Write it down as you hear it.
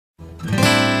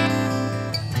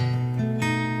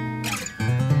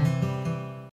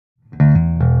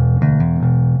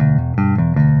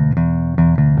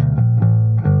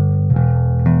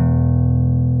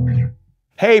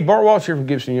Hey, Bart Walsh here from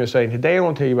Gibson USA, and today I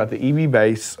want to tell you about the EB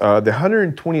bass, the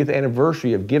 120th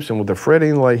anniversary of Gibson with the fret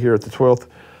inlay here at the 12th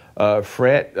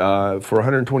fret for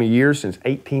 120 years since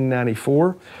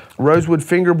 1894. Rosewood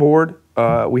fingerboard.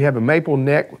 We have a maple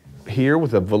neck here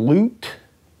with a volute.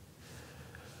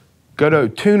 Godot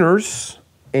tuners,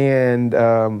 and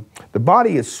the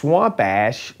body is swamp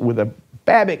ash with a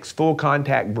Babbitt's full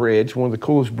contact bridge, one of the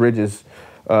coolest bridges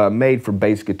made for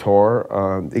bass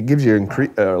guitar. It gives you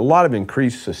a lot of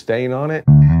increased sustain on it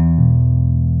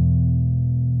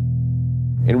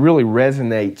and really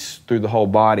resonates through the whole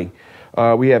body.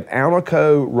 We have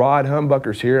Alnico rod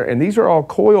humbuckers here, and these are all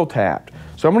coil tapped.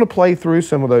 So I'm going to play through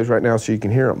some of those right now so you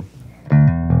can hear them.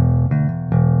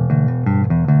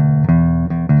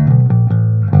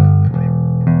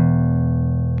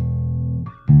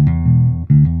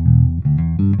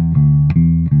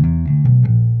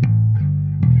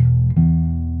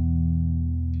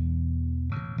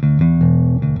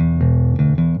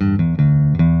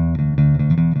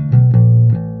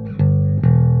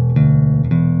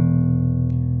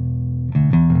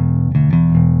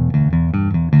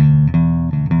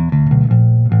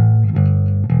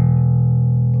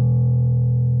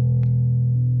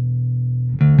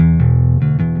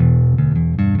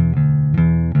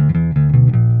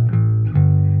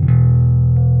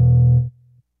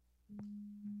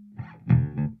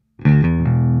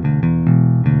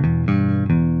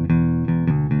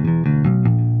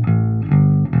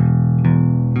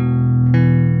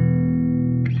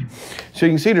 So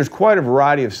you can see there's quite a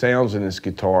variety of sounds in this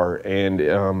guitar, and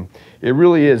it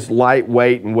really is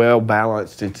lightweight and well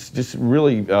balanced. It's just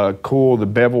really cool. The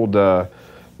beveled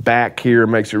back here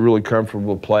makes it really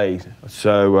comfortable to play.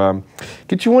 So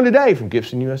get you one today from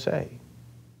Gibson USA.